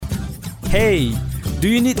Hey, do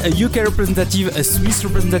you need a UK representative, a Swiss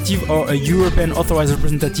representative, or a European authorized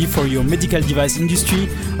representative for your medical device industry?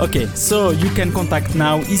 Okay, so you can contact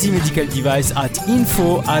now Easy Medical Device at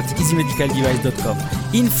info@easymedicaldevice.com.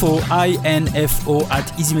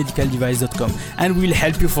 info@easymedicaldevice.com, and we'll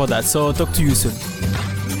help you for that. So talk to you soon.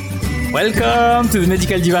 Welcome to the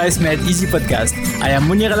Medical Device Made Easy podcast. I am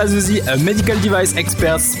Mounir El Azzouzi, a medical device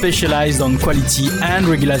expert specialized on quality and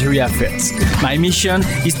regulatory affairs. My mission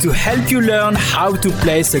is to help you learn how to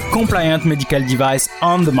place a compliant medical device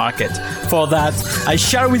on the market. For that, I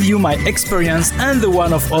share with you my experience and the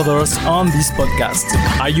one of others on this podcast.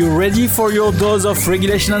 Are you ready for your dose of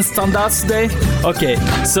regulation and standards today? Okay,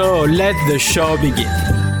 so let the show begin.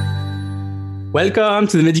 Welcome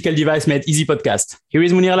to the Medical Device Made Easy podcast. Here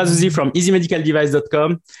is Mounir El Azzouzi from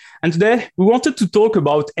easymedicaldevice.com. And today we wanted to talk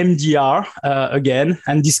about MDR again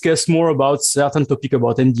and discuss more about certain topic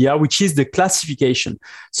about MDR, which is the classification.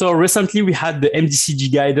 So recently we had the MDCG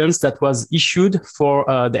guidance that was issued for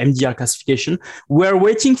the MDR classification. We're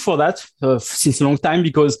waiting for that since a long time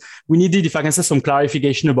because we needed, if I can say, some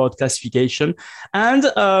clarification about classification. And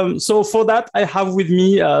so for that, I have with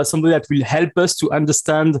me somebody that will help us to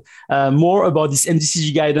understand more about this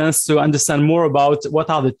MDCG guidance, to understand more about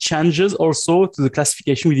what are the changes also to the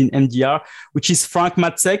classification within MDR, which is Frank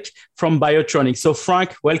Matzek from Biotronik. So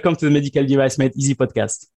Frank, welcome to the Medical Device Made Easy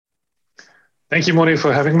podcast. Thank you, Moni,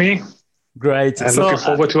 for having me. Great. And looking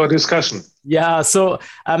forward to our discussion. Yeah, so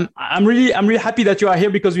I'm really happy that you are here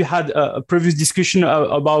because we had a previous discussion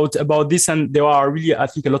about this, and there are really, I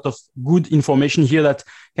think, a lot of good information here that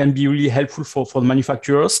can be really helpful for the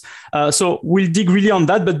manufacturers. So we'll dig really on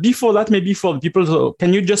that. But before that, maybe for the people, so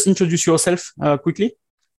can you just introduce yourself quickly?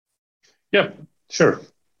 Yeah, sure.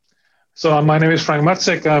 So my name is Frank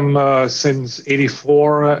Matzek. I'm since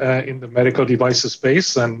 '84 in the medical devices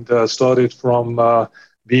space and started from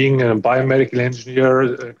being a biomedical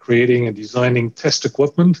engineer, creating and designing test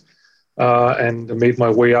equipment, and made my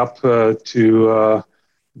way up to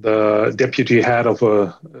the deputy head of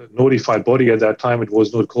a notified body. At that time, it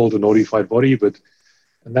was not called a notified body, but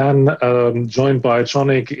and then joined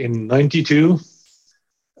Biotronik in '92.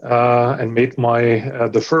 And made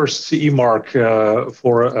the first CE mark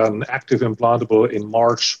for an active implantable in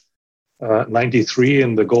March '93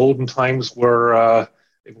 in the golden times where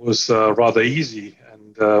it was rather easy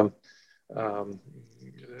and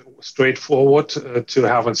straightforward to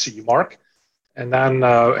have a CE mark. And then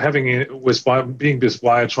being with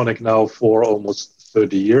Biotronik now for almost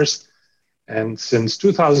 30 years. And since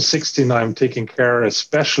 2016, I'm taking care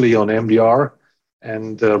especially on MDR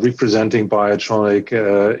and representing Biotronik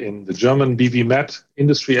in the German BVMed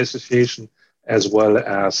Industry Association, as well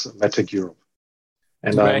as MedTech Europe.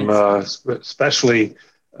 And right. I'm especially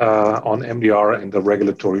on MDR and the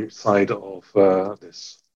regulatory side of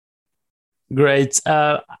this. Great.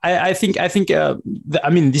 I think. I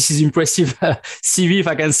mean, this is impressive CV, if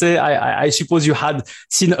I can say. I suppose you had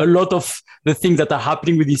seen a lot of the things that are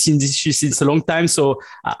happening with this industry since a long time. So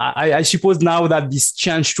I suppose now that this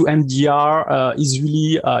change to MDR is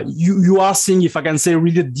really, you are seeing, if I can say,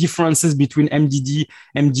 really the differences between MDD,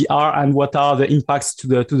 MDR, and what are the impacts to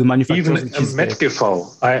the manufacturers. Even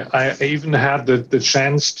MedGV. I even had the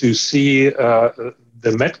chance to see the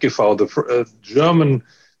MedGV, the German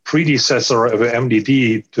predecessor of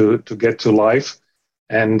MDD to get to life,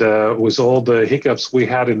 and with all the hiccups we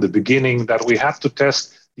had in the beginning that we have to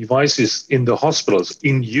test devices in the hospitals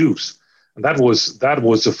in use, and that was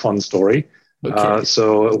a fun story. Okay.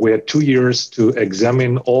 So we had 2 years to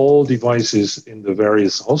examine all devices in the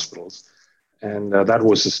various hospitals, and that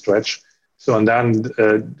was a stretch. So and then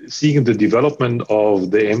seeing the development of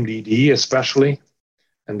the MDD especially,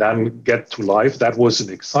 and then get to life, that was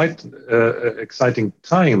an exciting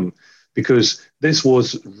time because this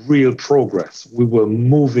was real progress. We were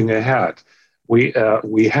moving ahead. We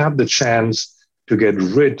had the chance to get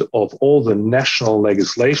rid of all the national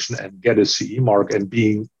legislation and get a CE mark and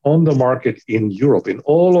being on the market in Europe, in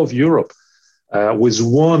all of Europe, with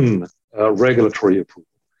one regulatory approval.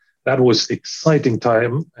 That was exciting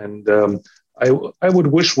time, and I would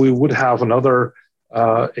wish we would have another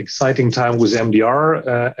exciting time with MDR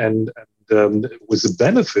and with the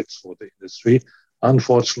benefits for the industry.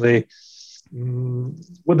 Unfortunately,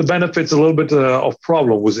 with the benefits, a little bit of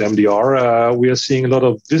problem with MDR. We are seeing a lot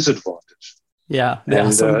of disadvantage. Yeah,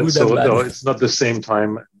 and so no, it's not the same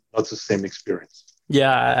time, not the same experience.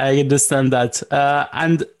 Yeah, I understand that.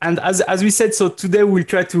 And as we said, so today we'll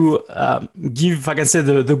try to give, if I can say,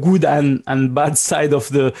 the good and bad side of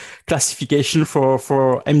the classification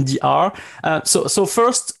for MDR. So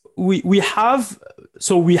first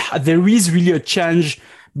there is really a change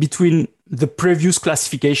between the previous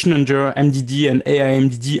classification under MDD and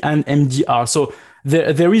AIMDD and MDR. So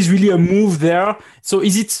there is really a move there. So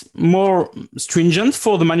is it more stringent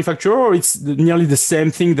for the manufacturer, or it's nearly the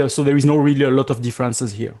same thing there? So there is no really a lot of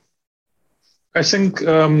differences here. I think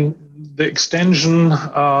the extension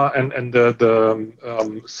and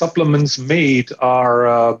the supplements made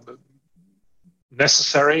are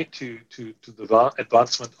necessary to the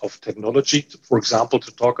advancement of technology. For example,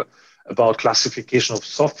 to talk about classification of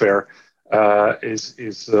software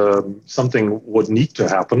is something would need to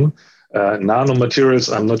happen.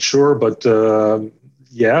 Nanomaterials, I'm not sure, but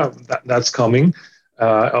yeah, that's coming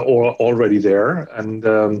or already there.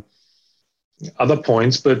 And other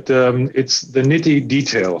points, but it's the nitty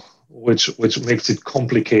detail which makes it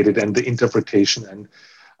complicated, and the interpretation. And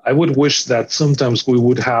I would wish that sometimes we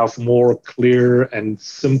would have more clear and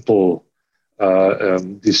simple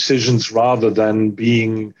decisions rather than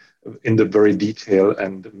being in the very detail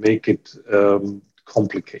and make it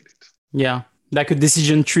complicated. Yeah, like a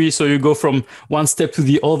decision tree. So you go from one step to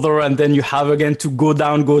the other, and then you have again to go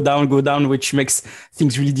down, which makes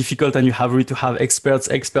things really difficult. And you have really to have experts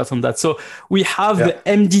on that. So we have the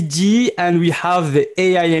MDD and we have the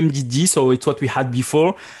AIMDD. So it's what we had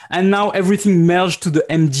before. And now everything merged to the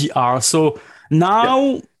MDR. So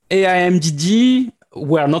now AIMDD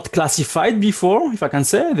were not classified before, if I can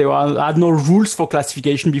say. They had no rules for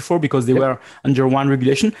classification before because they were under one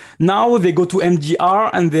regulation. Now they go to MDR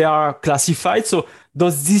and they are classified. So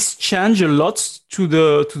does this change a lot to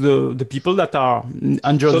the people that are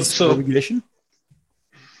under this regulation?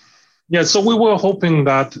 Yeah, so we were hoping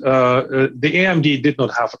that the AIMD did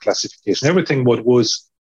not have a classification. Everything what was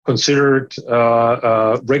considered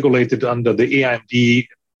regulated under the AIMD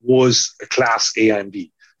was a class AIMD,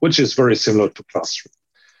 which is very similar to class 3.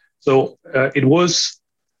 So it was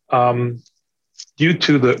due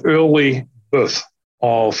to the early birth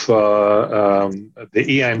of the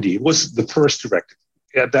AIMD. It was the first directive.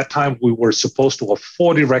 At that time, we were supposed to have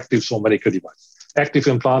 4 directives for medical devices: active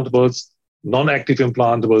implantables, non-active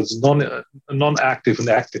implantables, non-active and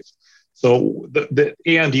active. So the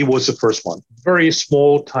AIMD was the first one. Very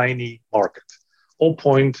small, tiny market,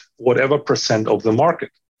 0.whatever% of the market.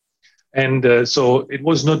 And so it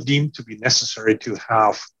was not deemed to be necessary to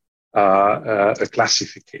have a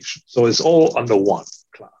classification. So it's all under one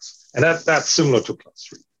class. And that's similar to class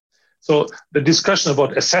 3. So the discussion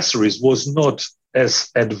about accessories was not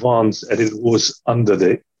as advanced as it was under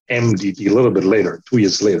the MDD a little bit later, 2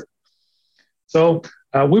 years later. So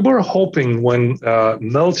we were hoping when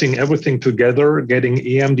melting everything together, getting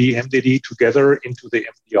AIMD, MDD together into the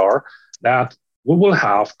MDR, that we will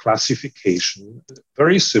have classification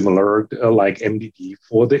very similar like MDD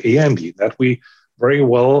for the AIMD, that we very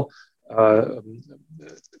well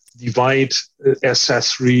divide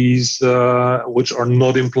accessories which are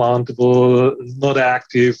not implantable, not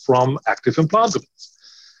active, from active implantables.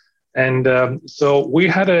 And so we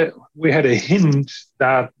had a hint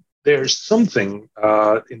that there's something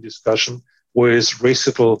in discussion with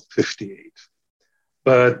Recital 58.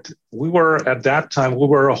 But we were, at that time, we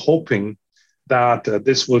were hoping that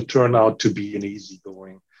this will turn out to be an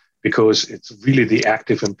easygoing, because it's really the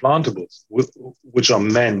active implantables which are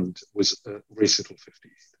meant with Recital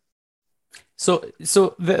 58. So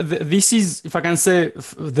this is, if I can say,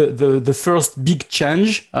 the first big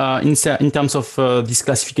change in terms of this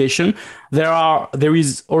classification. There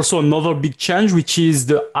is also another big change, which is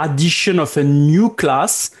the addition of a new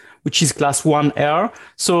class, which is class 1R.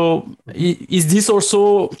 So is this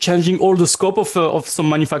also changing all the scope of some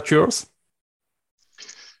manufacturers?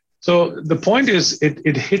 So the point is,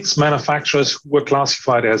 it hits manufacturers who were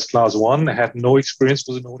classified as class 1, had no experience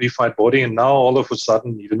with a notified body, and now all of a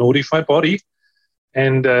sudden need a notified body.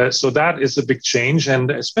 And so that is a big change.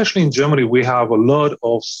 And especially in Germany, we have a lot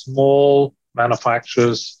of small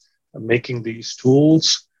manufacturers making these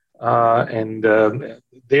tools. And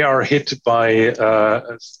they are hit by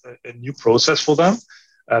a new process for them.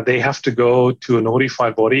 They have to go to a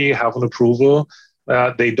notified body, have an approval.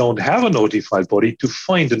 They don't have a notified body. To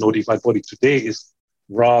find a notified body today is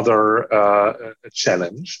rather a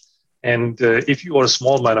challenge. And if you are a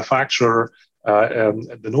small manufacturer,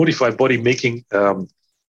 the notified body making a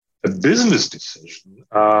business decision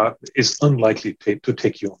is unlikely to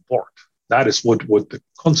take you on board. That is what the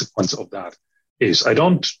consequence of that is. I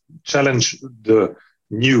don't challenge the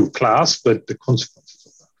new class, but the consequences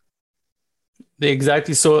of that.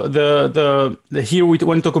 Exactly. So the here we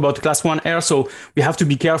want to talk about class 1R. So we have to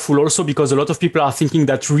be careful also, because a lot of people are thinking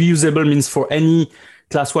that reusable means for any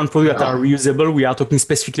class one products that are reusable. We are talking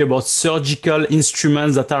specifically about surgical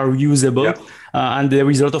instruments that are reusable. Yeah. And there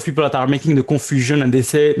is a lot of people that are making the confusion and they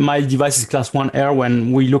say, my device is class 1R.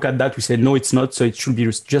 When we look at that, we say, no, it's not. So it should be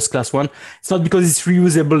just class 1. It's not because it's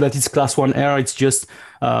reusable that it's class 1R. It's just,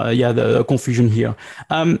 the confusion here.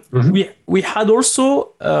 We had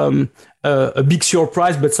also a big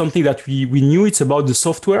surprise, but something that we knew. It's about the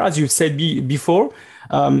software, as you've said before.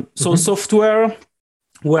 So software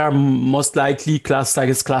were most likely class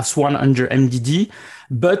 1 under MDD.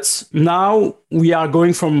 But now we are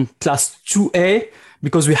going from class 2A,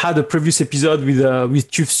 because we had a previous episode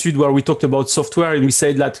with TÜV Süd where we talked about software, and we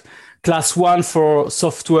said that class 1 for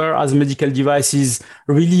software as a medical device is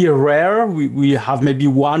really rare. We have maybe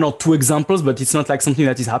 1 or 2 examples, but it's not like something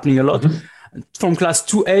that is happening a lot. From class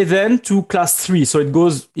 2A then to class 3. So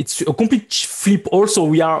it's a complete flip also.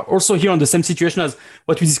 We are also here on the same situation as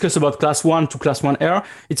what we discussed about class 1 to class 1R.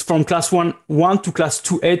 It's from class 1 to class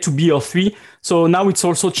 2A to B or 3. So now it's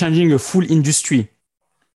also changing a full industry.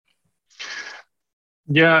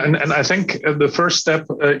 Yeah, and I think the first step,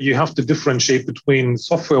 you have to differentiate between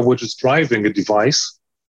software which is driving a device,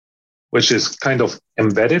 which is kind of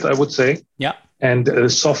embedded, I would say. Yeah.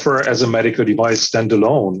 And software as a medical device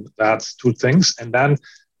standalone. That's 2 things. And then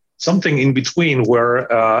something in between where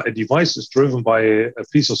a device is driven by a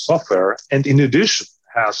piece of software, and in addition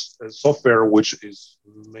has a software which is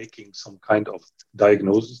making some kind of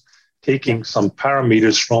diagnosis, taking some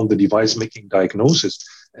parameters from the device, making diagnosis,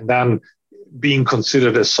 and then being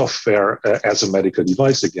considered as software as a medical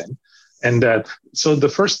device again. And so the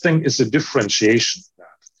first thing is a differentiation of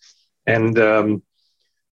that. And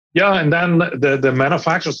and then the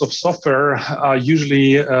manufacturers of software are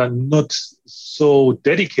usually not so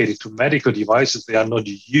dedicated to medical devices. They are not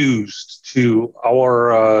used to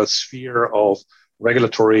our sphere of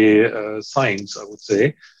regulatory science, I would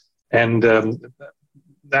say. And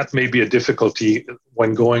that may be a difficulty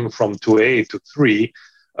when going from 2A to 3,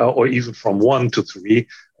 or even from 1 to 3,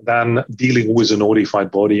 than dealing with a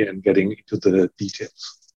notified body and getting into the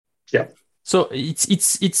details. Yeah. So is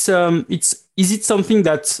it something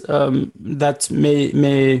that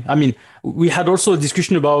may I mean, we had also a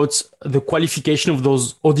discussion about the qualification of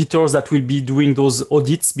those auditors that will be doing those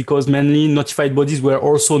audits, because mainly notified bodies were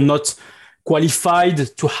also not qualified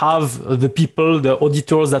to have the people, the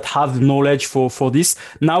auditors that have the knowledge for this.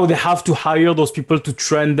 Now they have to hire those people to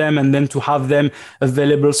train them and then to have them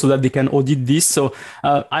available so that they can audit this. So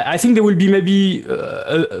I think there will be maybe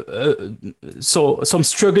some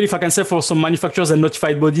struggle, if I can say, for some manufacturers and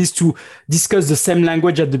notified bodies to discuss the same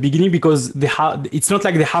language at the beginning, because it's not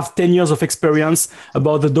like they have 10 years of experience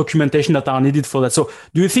about the documentation that are needed for that. So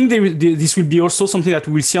do you think this will be also something that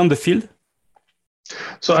we will see on the field?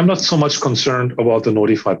 So I'm not so much concerned about the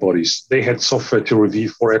notified bodies. They had software to review,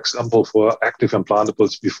 for example, for active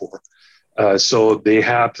implantables before. So they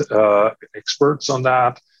had experts on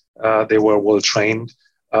that. They were well trained.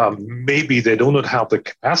 Maybe they do not have the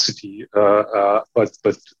capacity, but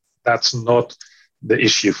that's not the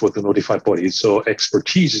issue for the notified bodies. So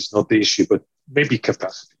expertise is not the issue, but maybe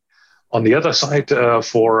capacity. On the other side,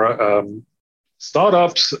 for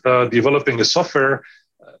startups developing a software,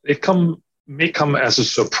 may come as a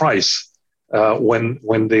surprise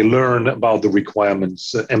when they learn about the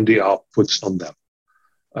requirements MDR puts on them,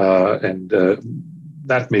 and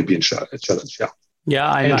that may be a challenge.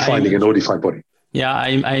 Yeah, finding a notified body. Yeah,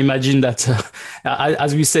 I imagine that,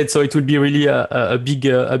 as we said, so it will be really a big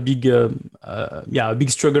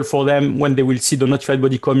struggle for them when they will see the notified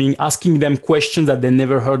body coming, asking them questions that they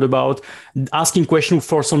never heard about, asking questions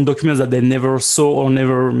for some documents that they never saw or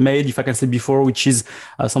never made, if I can say before, which is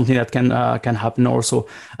something that can happen also.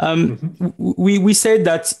 We said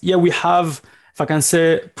that, we have, if I can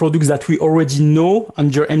say, products that we already know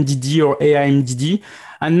under MDD or AI-MDD.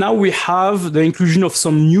 And now we have the inclusion of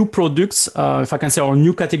some new products, if I can say, or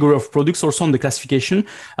new category of products also on the classification,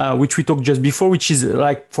 which we talked just before, which is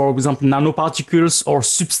like, for example, nanoparticles or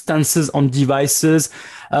substances on devices.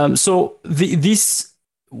 So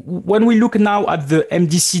when we look now at the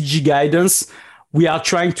MDCG guidance, we are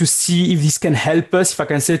trying to see if this can help us, if I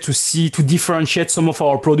can say, to differentiate some of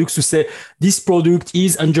our products, to say this product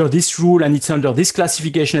is under this rule and it's under this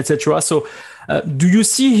classification, etc. So do you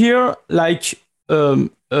see here, like,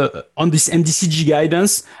 on this MDCG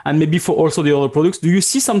guidance, and maybe for also the other products, do you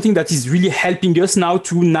see something that is really helping us now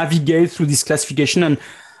to navigate through this classification and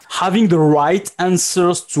having the right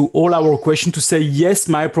answers to all our questions, to say, yes,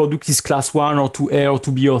 my product is class 1 or 2A or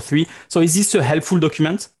 2B or 3? So is this a helpful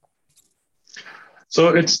document? So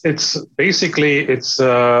it's basically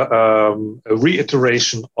a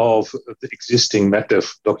reiteration of the existing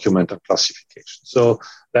MEDDEV document and classification. So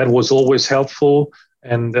that was always helpful.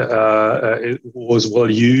 and it was well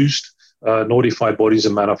used. Notified bodies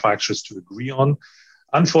and manufacturers to agree on.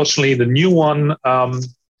 Unfortunately, the new one,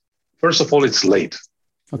 first of all, it's late.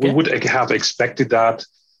 Okay. We would have expected that,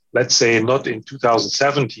 let's say, not in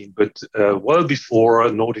 2017, but well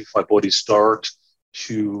before notified bodies start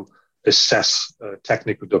to assess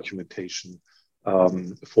technical documentation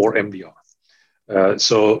for MDR.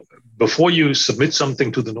 So before you submit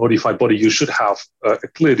something to the notified body, you should have a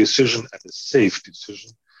clear decision and a safe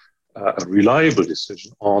decision, a reliable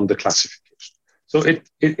decision on the classification. So it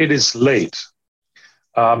is late.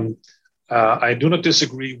 I do not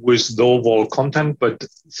disagree with the overall content, but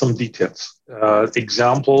some details,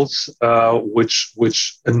 examples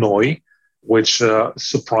which annoy, which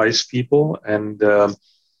surprise people, and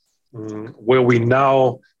where we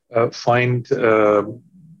now find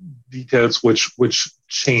details which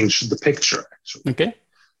change the picture, actually. Okay.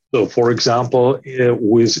 So, for example,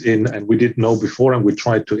 and we didn't know before, and we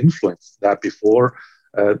tried to influence that before,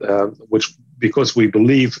 which, because we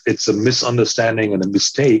believe it's a misunderstanding and a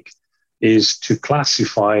mistake, is to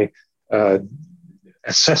classify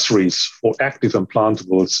accessories for active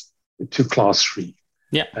implantables to class 3.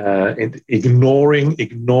 Yeah. And ignoring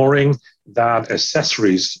that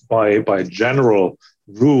accessories by general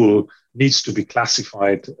rule needs to be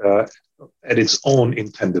classified at its own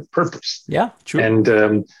intended purpose. Yeah, true.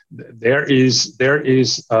 And there is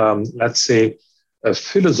let's say, a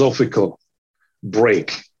philosophical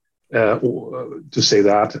break, to say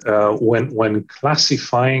that, when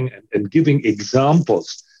classifying and giving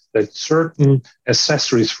examples that certain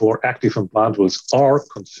accessories for active implantables are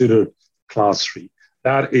considered class 3.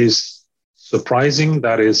 That is surprising,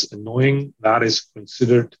 that is annoying, that is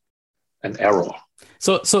considered an error.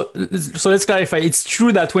 So let's clarify. It's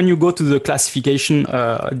true that when you go to the classification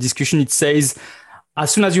discussion, it says as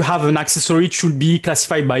soon as you have an accessory, it should be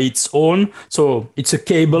classified by its own. So it's a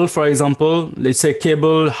cable, for example. Let's say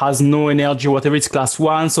cable has no energy, whatever, it's class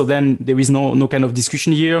 1. So then there is no kind of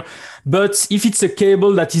discussion here. But if it's a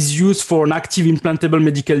cable that is used for an active implantable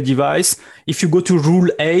medical device, if you go to Rule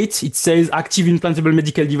 8, it says active implantable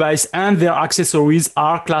medical device and their accessories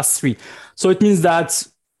are class 3. So it means that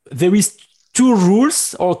there is two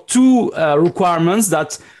rules or two requirements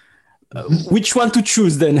that which one to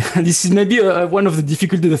choose then? This is maybe one of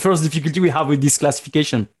the first difficulty we have with this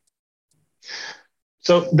classification.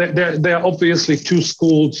 So there are obviously two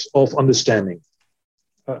schools of understanding,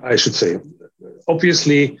 I should say.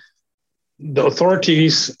 Obviously, the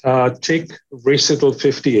authorities take recital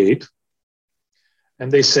 58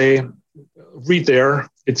 and they say, read there,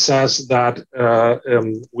 it says that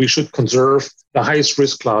we should conserve the highest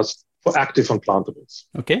risk class for active implantables.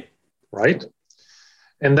 Okay. Right?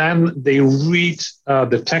 And then they read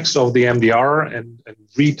the text of the MDR and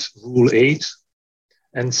read Rule 8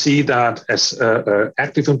 and see that as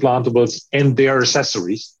active implantables and their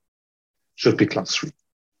accessories should be class 3.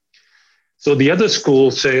 So the other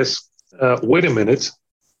school says, wait a minute,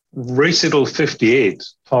 recital 58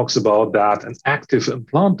 talks about that an active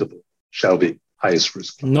implantable shall be highest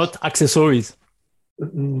risk class. Not accessories.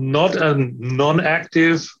 Not a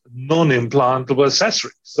non-active, non-implantable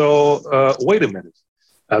accessory. So wait a minute.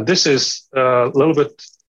 This is a little bit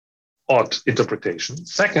odd interpretation.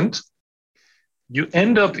 Second, you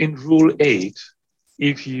end up in Rule 8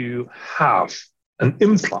 if you have an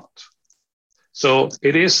implant. So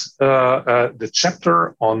it is the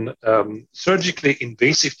chapter on surgically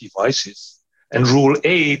invasive devices. And Rule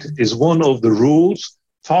 8 is one of the rules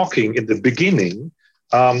talking in the beginning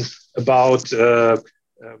about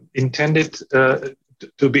intended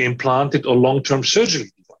to be implanted or long-term surgery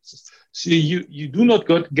devices. So you do not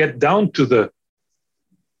get down to the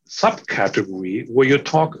subcategory where you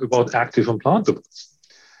talk about active implantables.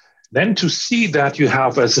 Then to see that you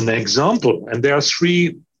have as an example, and there are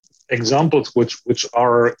 3 examples which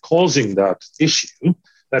are causing that issue,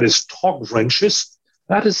 that is torque wrenches,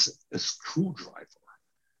 that is a screwdriver.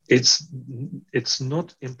 It's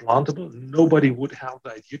not implantable. Nobody would have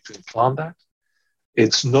the idea to implant that.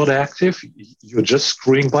 It's not active. You're just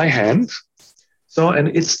screwing by hand. So, and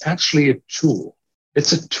it's actually a tool.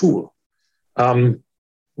 It's a tool.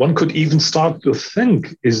 One could even start to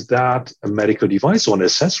think, is that a medical device or an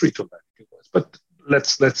accessory to a medical device? But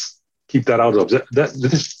let's keep that out of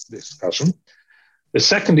this discussion. The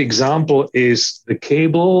second example is the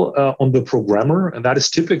cable on the programmer, and that is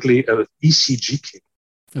typically an ECG cable.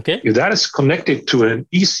 Okay. If that is connected to an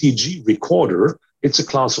ECG recorder, it's a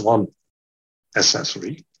class 1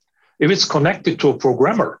 accessory. If it's connected to a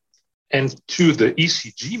programmer and to the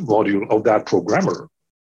ECG module of that programmer,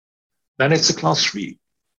 then it's a class 3.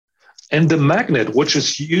 And the magnet, which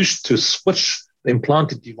is used to switch the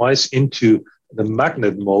implanted device into the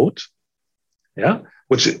magnet mode,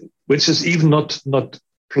 which is even not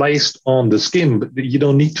placed on the skin, but you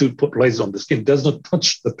don't need to place it on the skin. It does not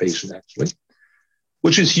touch the patient actually,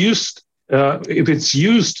 which is used if it's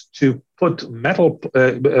used to put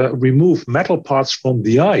remove metal parts from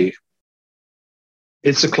the eye.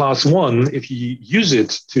 It's a class 1. If you use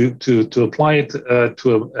it to apply it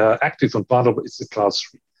to an active implantable, it's a class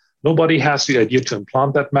 3. Nobody has the idea to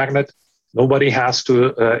implant that magnet. Nobody has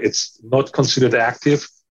to. It's not considered active.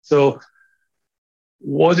 So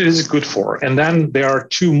what is it good for? And then there are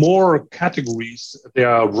 2 more categories. They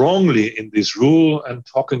are wrongly in this rule, and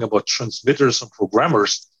talking about transmitters and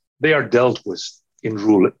programmers, they are dealt with in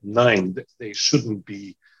Rule 9. They shouldn't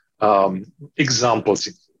be examples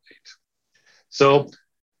in Rule 8. So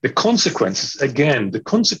the consequences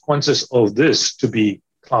of this to be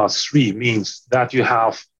class 3 means that you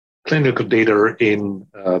have clinical data in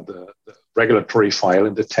the regulatory file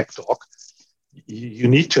in the tech doc. You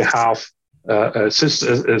need to have a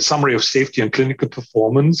summary of safety and clinical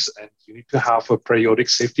performance, and you need to have a periodic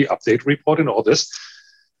safety update report and all this.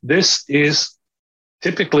 This is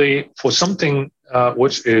typically for something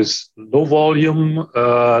which is low volume,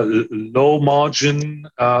 low margin,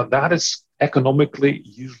 that is economically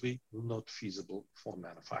usually not feasible for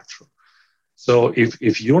manufacturer. So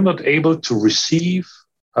if you're not able to receive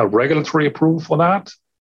a regulatory approval for that,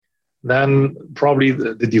 then probably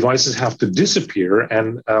the devices have to disappear,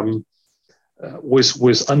 and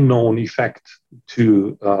with unknown effect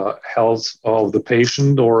to health of the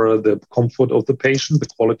patient or the comfort of the patient, the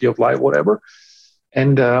quality of life, whatever.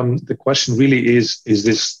 And the question really is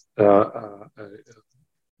this a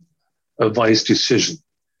wise decision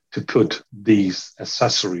to put these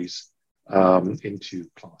accessories into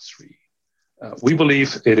class 3? We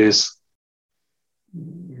believe it is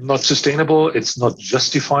not sustainable. It's not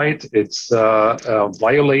justified. It's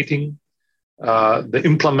violating the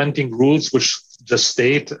implementing rules, which just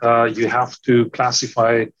state you have to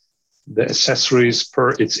classify the accessories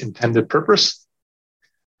per its intended purpose.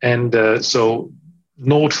 And so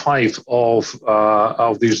Note 5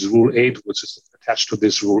 of this Rule 8, which is attached to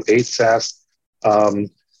this Rule 8, says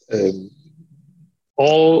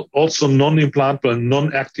all also non-implantable and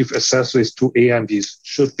non-active accessories to AMDs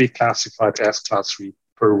should be classified as class 3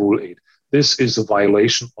 per Rule 8. This is a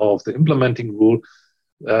violation of the implementing rule.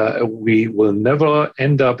 We will never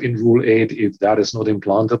end up in Rule 8 if that is not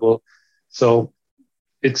implantable. So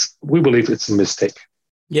we believe it's a mistake.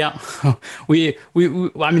 Yeah, I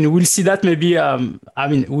mean, we'll see that maybe.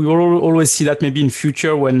 We will always see that maybe in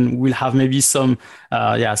future when we'll have maybe some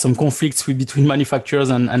conflicts between manufacturers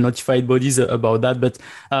and notified bodies about that. But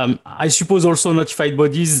I suppose also notified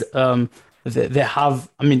bodies, they have.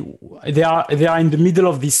 I mean, they are in the middle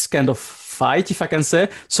of this kind of fight, if I can say.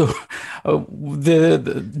 So,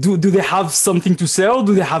 do they have something to say, or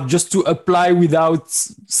do they have just to apply without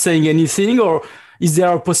saying anything, or is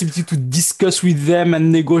there a possibility to discuss with them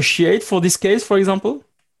and negotiate for this case, for example?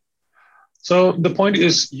 So the point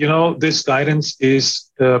is, this guidance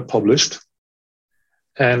is published,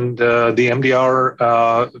 and the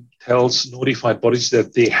MDR tells notified bodies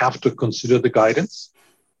that they have to consider the guidance.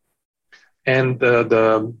 And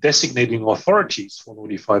the designating authorities for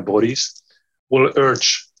notified bodies will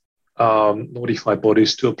urge notified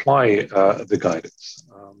bodies to apply the guidance.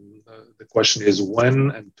 The question is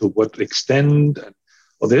when and to what extent and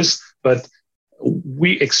all this, but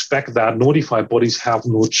we expect that notified bodies have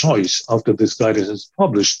no choice after this guidance is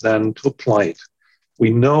published than to apply it.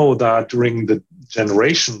 We know that during the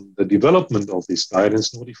development of this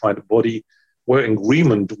guidance, notified body were in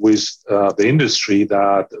agreement with the industry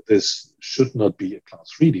that this should not be a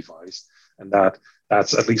class 3 device, and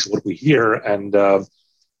that's at least what we hear. And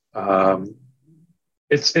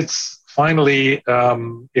it's finally,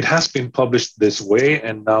 it has been published this way,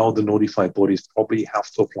 and now the notified bodies probably have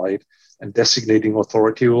to apply it, and designating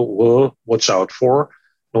authority will watch out for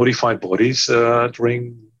notified bodies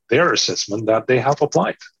during their assessment that they have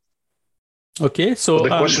applied. Okay, so the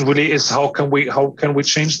question really is how can we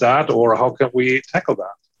change that, or how can we tackle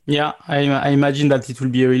that? Yeah, I imagine that it will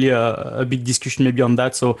be really a big discussion maybe on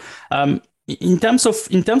that. So in terms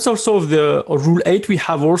also of the Rule 8, we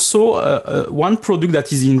have also one product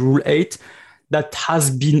that is in Rule 8 that has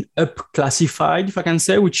been up-classified, if I can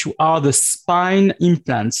say, which are the spine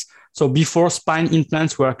implants. So before, spine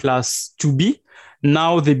implants were class 2B.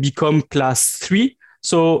 Now they become class 3.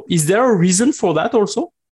 So is there a reason for that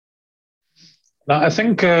also? Now, I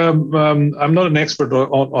think I'm not an expert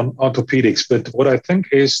on orthopedics, but what I think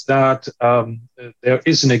is that there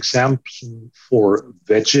is an exemption for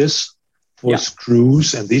wedges, for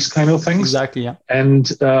screws, and these kind of things. Exactly. Yeah. And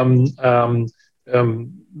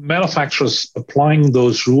manufacturers applying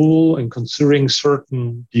those rules and considering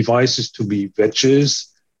certain devices to be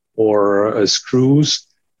wedges or screws,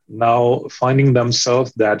 now finding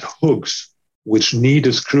themselves that hooks which need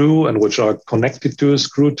a screw and which are connected to a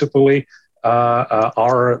screw typically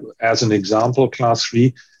are, as an example, class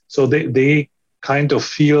 3. So they kind of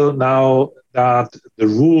feel now that the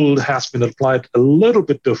rule has been applied a little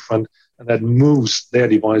bit different, and that moves their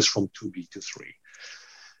device from 2B to 3.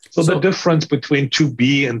 So the difference between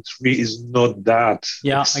 2B and 3 is not that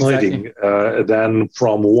exciting than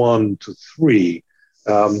from 1 to 3.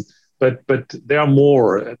 But there are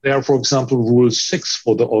more. There are, for example, Rule 6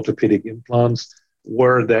 for the orthopedic implants,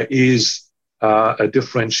 where there is a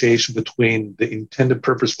differentiation between the intended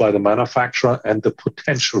purpose by the manufacturer and the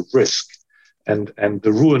potential risk. And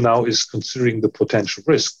the rule now is considering the potential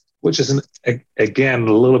risk, which is, again,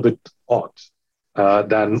 a little bit odd.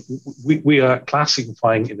 Then we are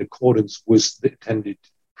classifying in accordance with the intended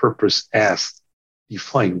purpose as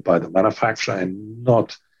defined by the manufacturer, and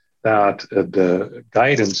not that the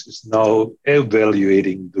guidance is now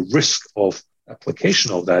evaluating the risk of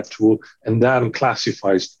application of that tool and then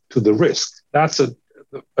classifies to the risk. That's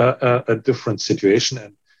a different situation,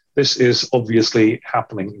 and this is obviously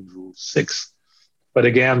happening in Rule 6. But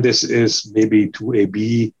again, this is maybe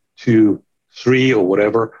 2AB, 2, 3, or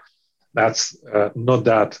whatever. That's not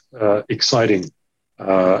that exciting,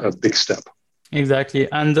 a big step. Exactly.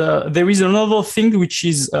 And there is another thing which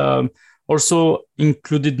is also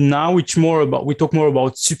included now, which we talk more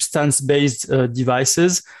about substance-based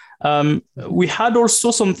devices. We had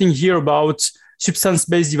also something here about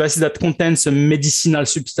substance-based devices that contains a medicinal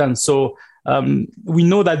substance. So we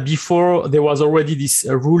know that before there was already this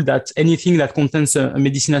rule that anything that contains a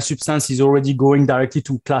medicinal substance is already going directly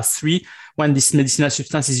to class 3 when this medicinal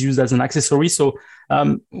substance is used as an accessory. So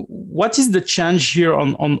what is the change here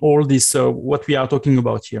on all this, what we are talking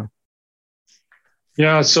about here?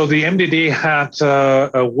 Yeah, so the MDD had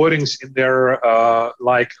wordings in there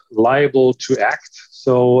like liable to act.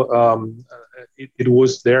 So it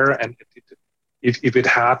was there, and if it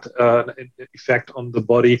had an effect on the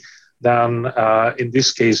body, then in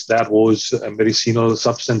this case, that was a medicinal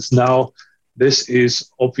substance. Now, this is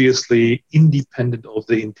obviously independent of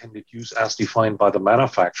the intended use as defined by the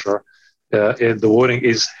manufacturer. The wording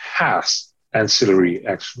is has ancillary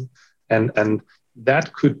action. And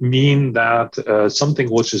that could mean that something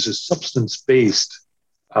which is a substance-based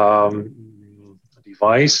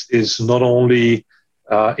device is not only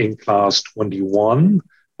in class 21,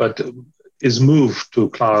 but is moved to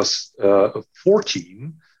class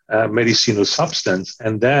 14, medicinal substance.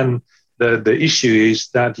 And then the issue is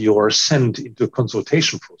that you are sent into a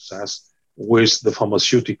consultation process with the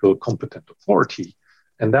pharmaceutical competent authority.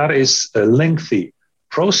 And that is a lengthy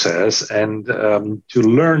process. And to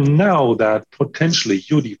learn now that potentially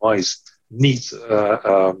your device needs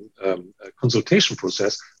a consultation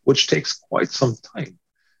process, which takes quite some time.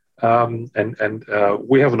 And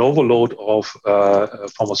we have an overload of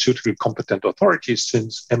pharmaceutical competent authorities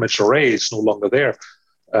since MHRA is no longer there,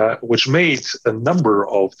 which made a number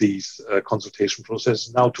of these consultation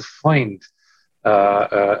processes. Now to find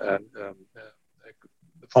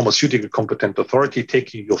pharmaceutical competent authority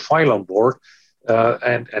taking your file on board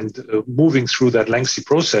and moving through that lengthy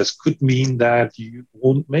process could mean that you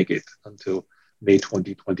won't make it until May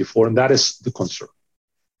 2024, and that is the concern.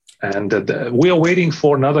 And we are waiting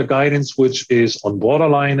for another guidance which is on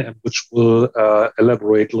borderline and which will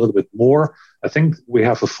elaborate a little bit more. I think we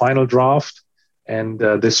have a final draft, and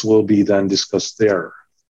this will be then discussed there.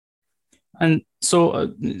 And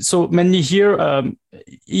so mainly here,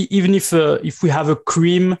 even if we have a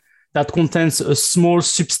cream that contains a small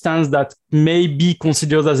substance that may be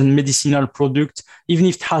considered as a medicinal product, even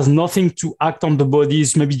if it has nothing to act on the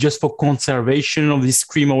bodies, maybe just for conservation of this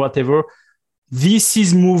cream or whatever, this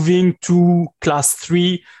is moving to class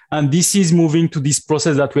 3, and this is moving to this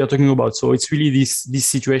process that we are talking about. So it's really this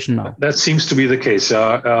situation now. That seems to be the case.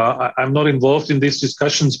 I'm not involved in these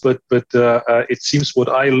discussions, but it seems what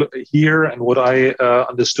I hear and what I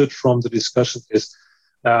understood from the discussion is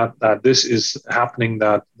that this is happening,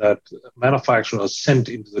 that manufacturers are sent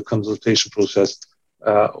into the consultation process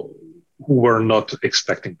who were not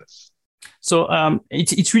expecting this. So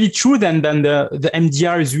it's really true then the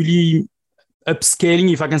MDR is really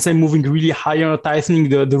upscaling, if I can say, moving really higher, tightening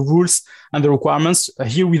the rules and the requirements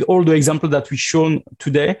here with all the examples that we've shown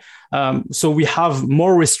today. So we have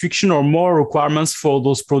more restriction or more requirements for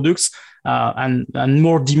those products and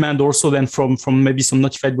more demand also than from maybe some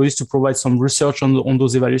notified bodies to provide some research on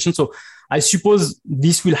those evaluations. So I suppose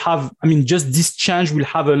this will have, just this change will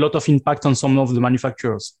have a lot of impact on some of the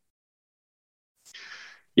manufacturers.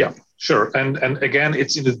 Yeah. Sure, and again,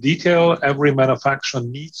 it's in the detail. Every manufacturer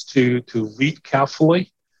needs to read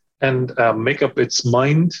carefully and make up its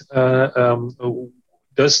mind.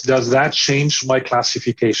 Does that change my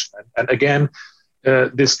classification? And again,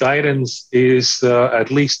 this guidance is at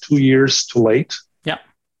least 2 years too late. Yeah,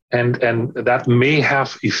 and that may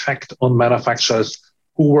have effect on manufacturers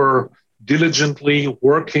who were diligently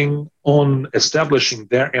working on establishing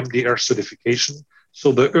their MDR certification.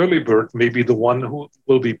 So the early bird may be the one who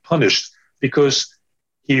will be punished because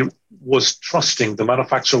he was trusting, the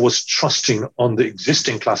manufacturer was trusting on the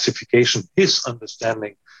existing classification, his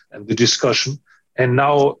understanding and the discussion, and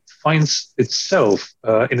now finds itself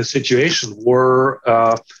in a situation where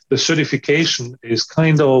the certification is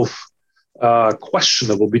kind of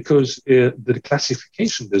questionable because the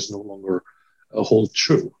classification does no longer hold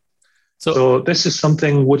true. So this is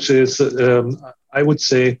something which is, I would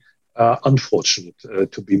say, unfortunate,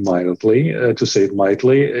 to say it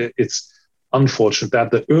mildly. It's unfortunate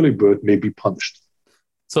that the early bird may be punished.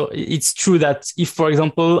 So it's true that if, for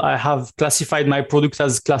example, I have classified my product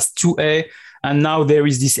as class 2A, and now there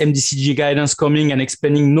is this MDCG guidance coming and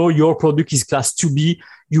explaining, no, your product is class 2B,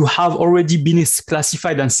 you have already been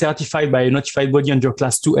classified and certified by a notified body under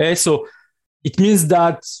class 2A. So it means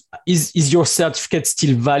that is your certificate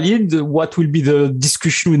still valid? What will be the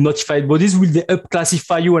discussion with notified bodies? Will they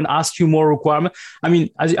up-classify you and ask you more requirements? I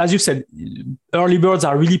mean, as you said, early birds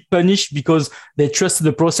are really punished because they trust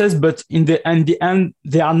the process, but in the end,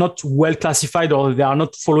 they are not well classified or they are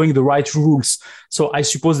not following the right rules. So I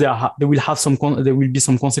suppose there will be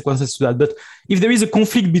some consequences to that. But if there is a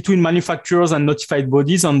conflict between manufacturers and notified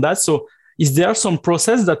bodies on that, so is there some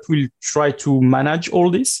process that will try to manage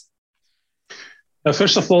all this?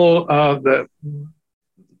 First of all,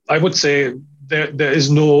 I would say there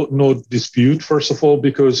is no dispute, first of all,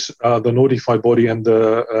 because the notified body and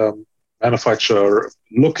the manufacturer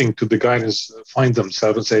looking to the guidance find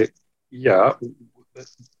themselves and say, yeah,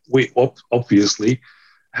 we obviously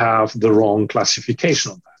have the wrong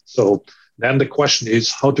classification on that. So then the question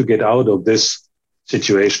is how to get out of this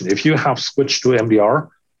situation. If you have switched to MDR,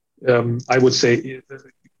 I would say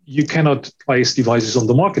you cannot place devices on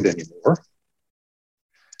the market anymore.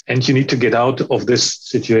 And you need to get out of this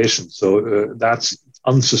situation. So that's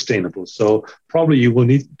unsustainable. So probably you will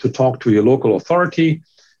need to talk to your local authority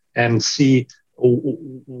and see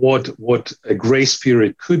what a grace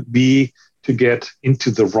period could be to get into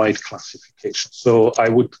the right classification. So I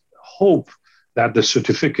would hope that the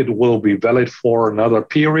certificate will be valid for another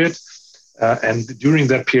period. And during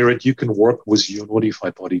that period, you can work with your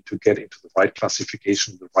notified body to get into the right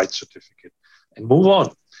classification, the right certificate, and move on.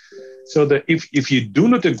 So that if you do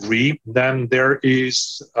not agree, then there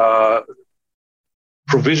is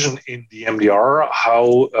provision in the MDR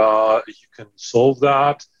how you can solve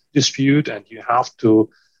that dispute, and you have to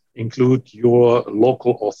include your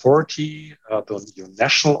local authority, your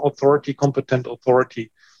national authority, competent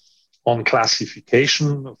authority on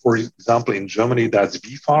classification. For example, in Germany, that's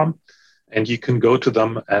BfArM, and you can go to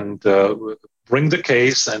them and bring the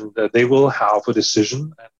case, and they will have a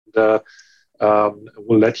decision and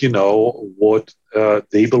will let you know what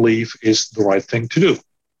they believe is the right thing to do.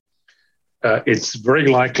 It's very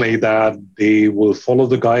likely that they will follow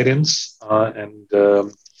the guidance and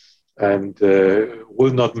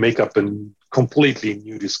will not make up a completely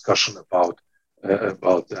new discussion about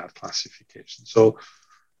that classification. So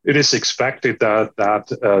it is expected that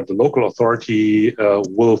the local authority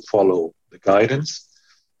will follow the guidance,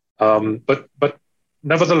 but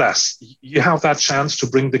nevertheless, you have that chance to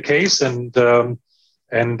bring the case and get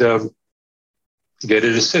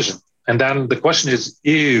a decision. And then the question is,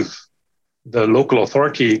 if the local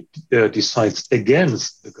authority decides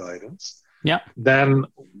against the guidance, then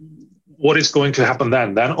what is going to happen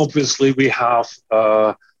then? Then obviously we have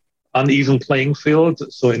uneven playing field.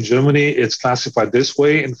 So in Germany, it's classified this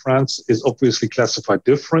way. In France, it's obviously classified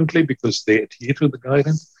differently because they adhere to the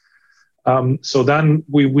guidance. So then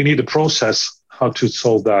we need a process how to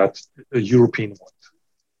solve that European one.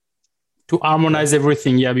 To harmonize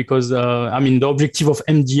everything, yeah, because the objective of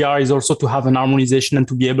MDR is also to have an harmonization and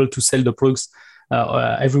to be able to sell the products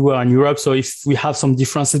everywhere in Europe. So if we have some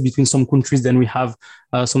differences between some countries, then we have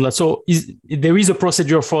some of that. So there is a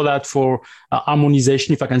procedure for that, for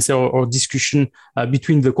harmonization, if I can say, or discussion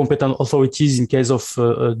between the competent authorities in case of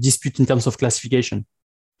dispute in terms of classification.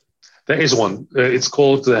 There is one. It's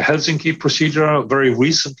called the Helsinki procedure, very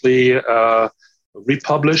recently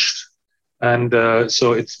republished. And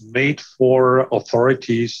so it's made for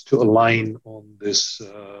authorities to align on this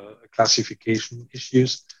classification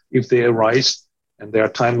issues if they arise, and there are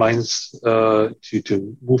timelines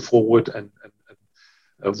to move forward and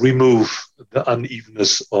remove the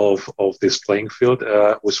unevenness of this playing field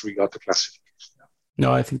with regard to classification.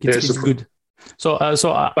 No, I think it's good.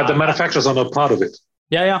 But the manufacturers are not part of it.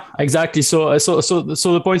 Yeah, exactly. So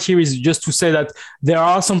the point here is just to say that there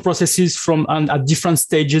are some processes from at different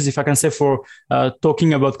stages, if I can say, for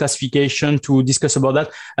talking about classification to discuss about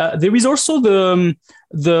that. There is also the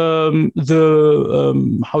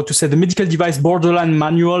how to say, the medical device borderline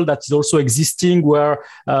manual that is also existing, where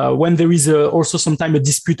when there is also sometimes a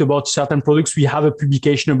dispute about certain products, we have a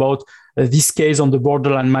publication about this case on the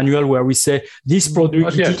borderline manual where we say this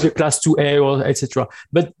product is a class 2A or etc.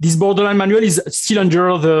 But this borderline manual is still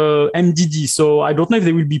under the MDD. So I don't know if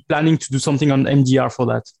they will be planning to do something on MDR for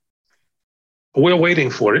that. We're waiting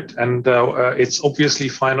for it, and it's obviously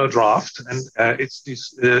final draft, and it's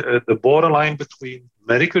the borderline between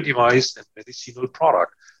medical device and medicinal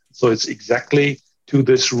product. So it's exactly to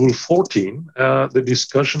this Rule 14, the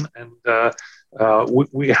discussion, and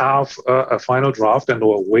we have a final draft, and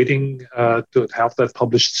we're waiting to have that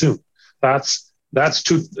published soon. That's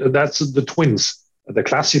the twins, the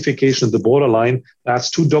classification, the borderline. That's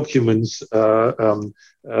two documents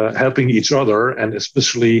helping each other, and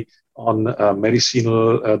especially on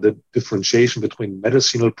medicinal, the differentiation between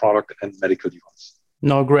medicinal product and medical device.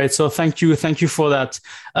 No, great. So thank you for that.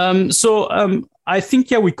 I think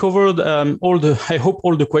we covered I hope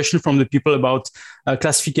all the questions from the people about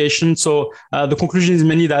classification. So the conclusion is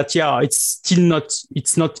mainly that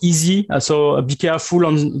it's not easy. So be careful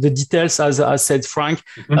on the details, as said Frank.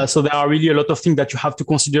 Mm-hmm. So there are really a lot of things that you have to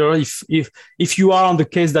consider if you are on the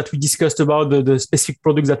case that we discussed about the specific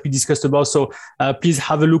products that we discussed about. So please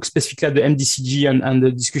have a look specifically at the MDCG and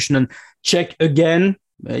the discussion, and check again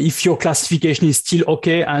if your classification is still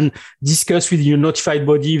okay, and discuss with your notified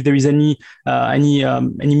body if there is any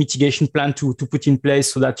mitigation plan to put in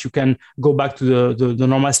place so that you can go back to the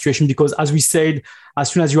normal situation. Because as we said,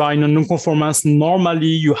 as soon as you are in a non-conformance, normally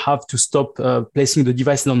you have to stop placing the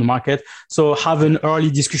devices on the market. So have an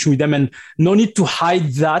early discussion with them, and no need to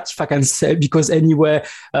hide that, if I can say, because anyway,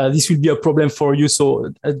 this will be a problem for you.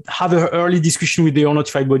 So have an early discussion with your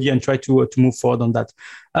notified body and try to move forward on that.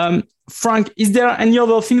 Frank, is there any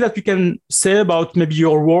other thing that we can say about maybe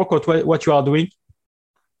your work or what you are doing?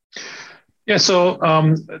 Yeah, so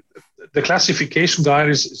the classification guide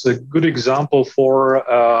is a good example for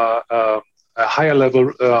a higher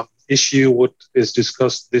level issue, what is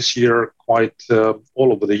discussed this year quite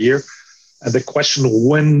all over the year. And the question,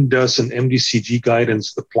 when does an MDCG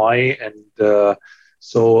guidance apply? And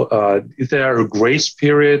is there a grace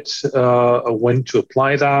period when to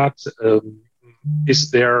apply that?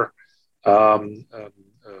 Is there a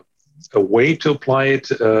way to apply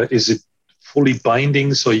it? Is it fully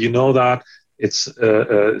binding? So you know that it's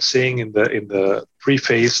saying in the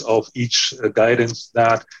preface of each guidance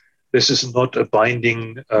that this is not a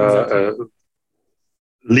binding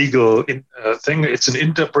legal thing. It's an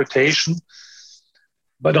interpretation.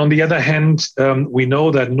 But on the other hand, we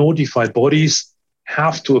know that notified bodies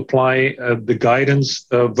have to apply the guidance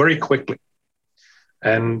very quickly.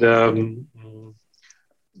 And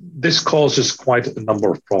this causes quite a number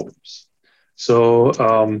of problems. So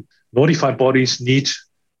notified bodies need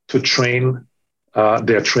to train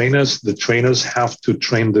their trainers. The trainers have to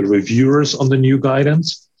train the reviewers on the new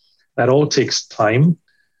guidance. That all takes time.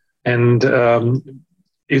 And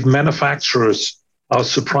if manufacturers are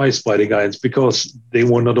surprised by the guidance because they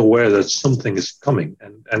were not aware that something is coming,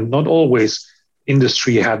 and not always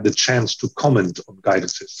industry had the chance to comment on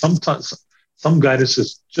guidances. Sometimes some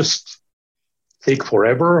guidances just take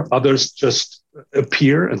forever, others just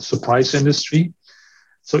appear and surprise industry.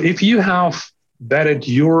 So if you have vetted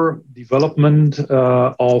your development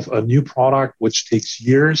of a new product, which takes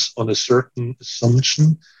years on a certain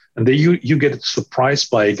assumption, and then you get surprised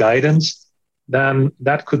by a guidance, then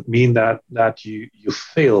that could mean that you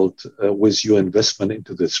failed with your investment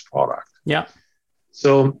into this product. Yeah.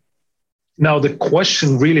 So now the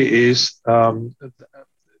question really is,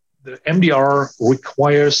 the MDR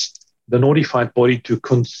requires the notified body to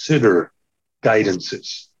consider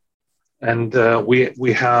guidances. And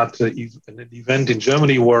we had an event in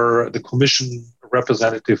Germany where the commission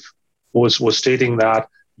representative was stating that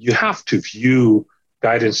you have to view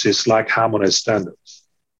guidances like harmonized standards.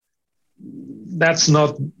 That's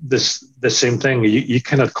not the same thing. You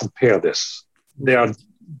cannot compare this. There are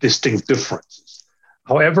distinct differences.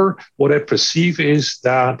 However, what I perceive is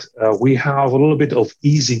that we have a little bit of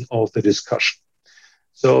easing of the discussion.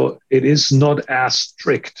 So it is not as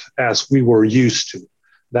strict as we were used to,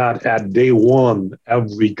 that at day one,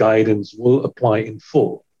 every guidance will apply in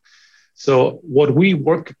full. So what we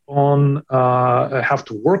have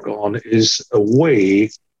to work on is a way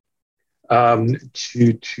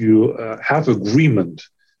to have agreement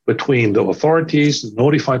between the authorities, the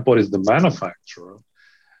notified bodies, the manufacturer,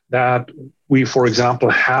 that we, for example,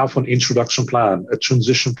 have an introduction plan, a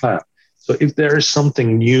transition plan. So if there is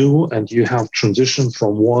something new and you have transition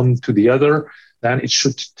from one to the other, then it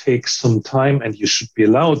should take some time and you should be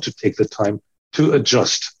allowed to take the time to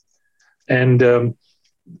adjust. And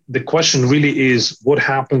the question really is, what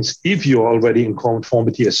happens if you're already in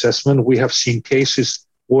conformity assessment? We have seen cases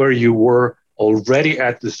where you were already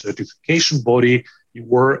at the certification body, you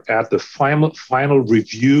were at the final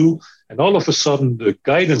review, and all of a sudden the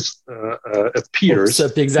guidance appears.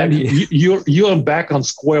 Exactly. You're back on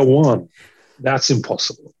square one. That's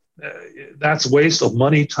impossible. That's waste of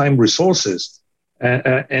money, time, resources.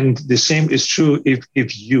 And the same is true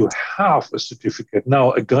if you have a certificate.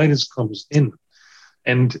 Now a guidance comes in,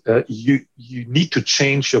 and you need to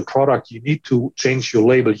change your product. You need to change your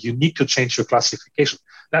label. You need to change your classification.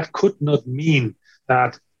 That could not mean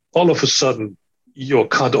that all of a sudden you're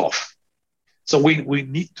cut off. So we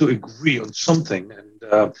need to agree on something.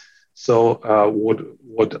 And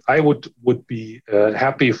what I would be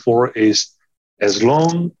happy for is, as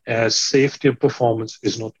long as safety and performance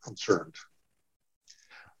is not concerned,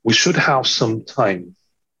 we should have some time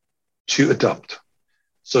to adapt.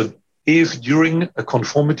 So if during a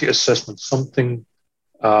conformity assessment, something,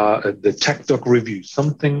 the TechDoc review,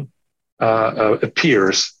 something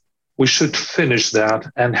appears, we should finish that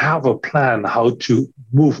and have a plan how to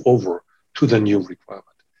move over to the new requirement.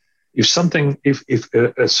 If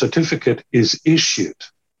a certificate is issued,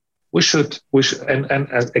 we should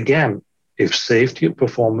and again, if safety and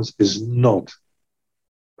performance is not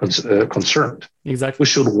concerned, exactly, we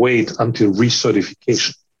should wait until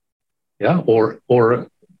recertification, or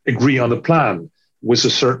agree on a plan with a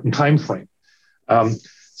certain time frame.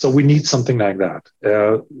 So we need something like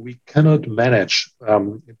that. We cannot manage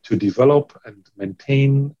to develop and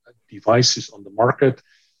maintain devices on the market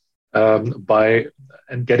by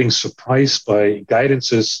getting surprised by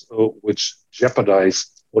guidances which jeopardize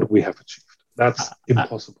what we have achieved. That's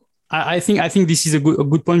impossible. I think this is a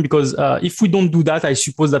good point, because if we don't do that, I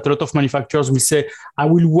suppose that a lot of manufacturers will say, I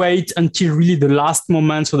will wait until really the last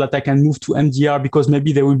moment so that I can move to MDR, because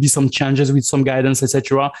maybe there will be some changes with some guidance,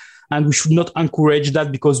 etc. And we should not encourage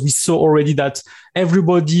that, because we saw already that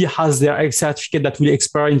everybody has their X certificate that will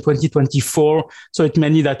expire in 2024. So it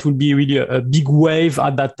means that will be really a big wave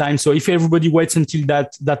at that time. So if everybody waits until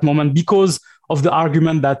that moment, because of the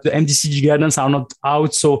argument that the MDCG guidance are not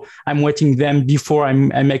out, so I'm waiting them before I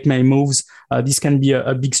make my moves, this can be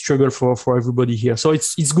a big struggle for everybody here. So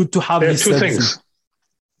it's good to have these two things.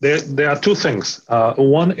 There are two things.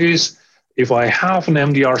 One is, if I have an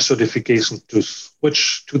MDR certification, to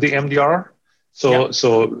switch to the MDR,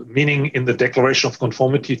 so meaning in the declaration of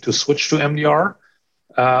conformity to switch to MDR,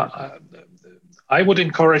 I would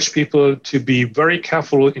encourage people to be very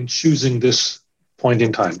careful in choosing this point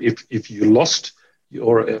in time. If you lost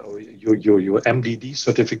your MDD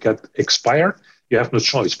certificate expired, you have no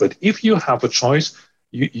choice. But if you have a choice,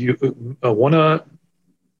 you want to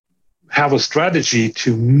have a strategy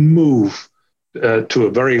to move to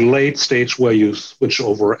a very late stage where you switch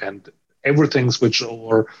over and everything switch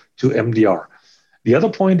over to MDR. The other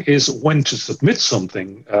point is when to submit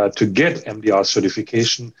something to get MDR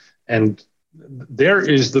certification. And there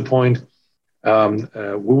is the point,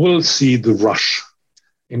 we will see the rush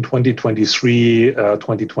in 2023,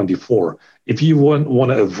 2024. If you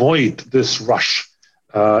want to avoid this rush,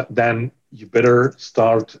 then you better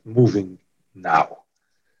start moving now.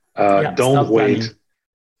 Don't wait.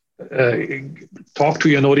 Talk to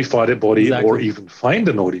your notified body, or even find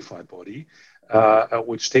a notified body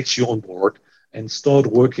which takes you on board, and start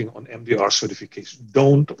working on MDR certification.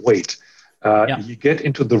 Don't wait. You get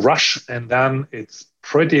into the rush, and then it's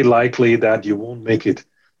pretty likely that you won't make it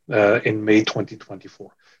in May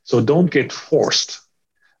 2024. So don't get forced.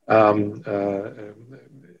 I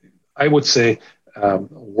would say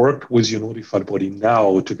work with your notified body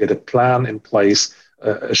now to get a plan in place,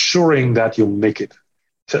 assuring that you'll make it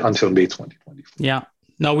until May 2024. Yeah.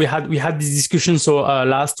 Now we had this discussion. So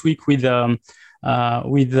last week with Dr.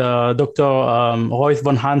 Roy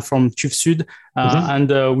van Haan from TÜV Süd, and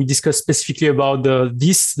we discussed specifically about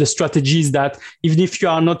the strategies that even if you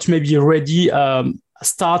are not maybe ready,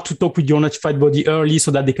 start to talk with your notified body early so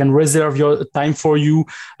that they can reserve your time for you,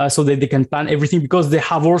 so that they can plan everything, because they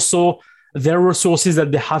have also their resources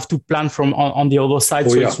that they have to plan from on the other side.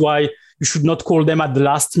 It's why you should not call them at the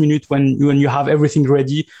last minute when you have everything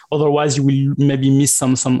ready. Otherwise, you will maybe miss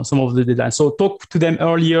some of the deadline. So talk to them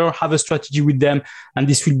earlier, have a strategy with them, and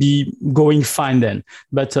this will be going fine then.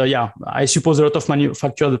 But I suppose a lot of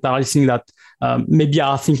manufacturers that are listening that maybe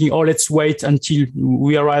are thinking, oh, let's wait until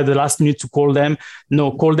we arrive at the last minute to call them.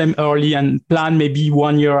 No, call them early and plan maybe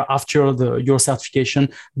 1 year after your certification,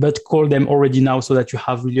 but call them already now so that you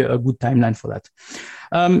have really a good timeline for that.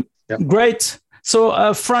 Great.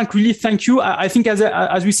 So Frank, really thank you. I think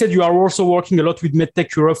as we said, you are also working a lot with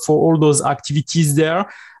MedTech Europe for all those activities there.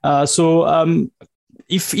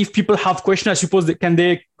 If people have questions, I suppose can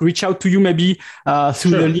they reach out to you maybe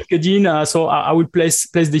through the LinkedIn? So I will place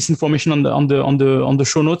this information on the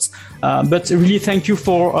show notes. But really, thank you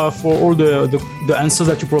for all the answers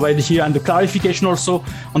that you provided here and the clarification also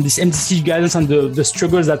on this MDC guidance and the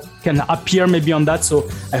struggles that can appear maybe on that. So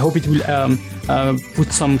I hope it will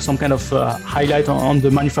put some kind of highlight on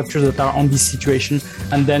the manufacturers that are on this situation,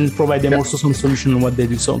 and then provide them also some solution on what they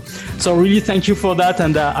do. So really, thank you for that,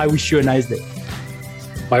 and I wish you a nice day.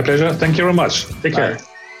 My pleasure. Thank you very much. Take care.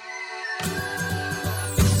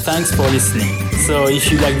 Thanks for listening. So if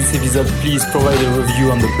you like this episode, please provide a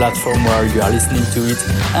review on the platform where you are listening to it.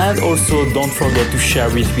 And also don't forget to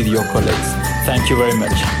share it with your colleagues. Thank you very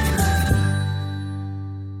much.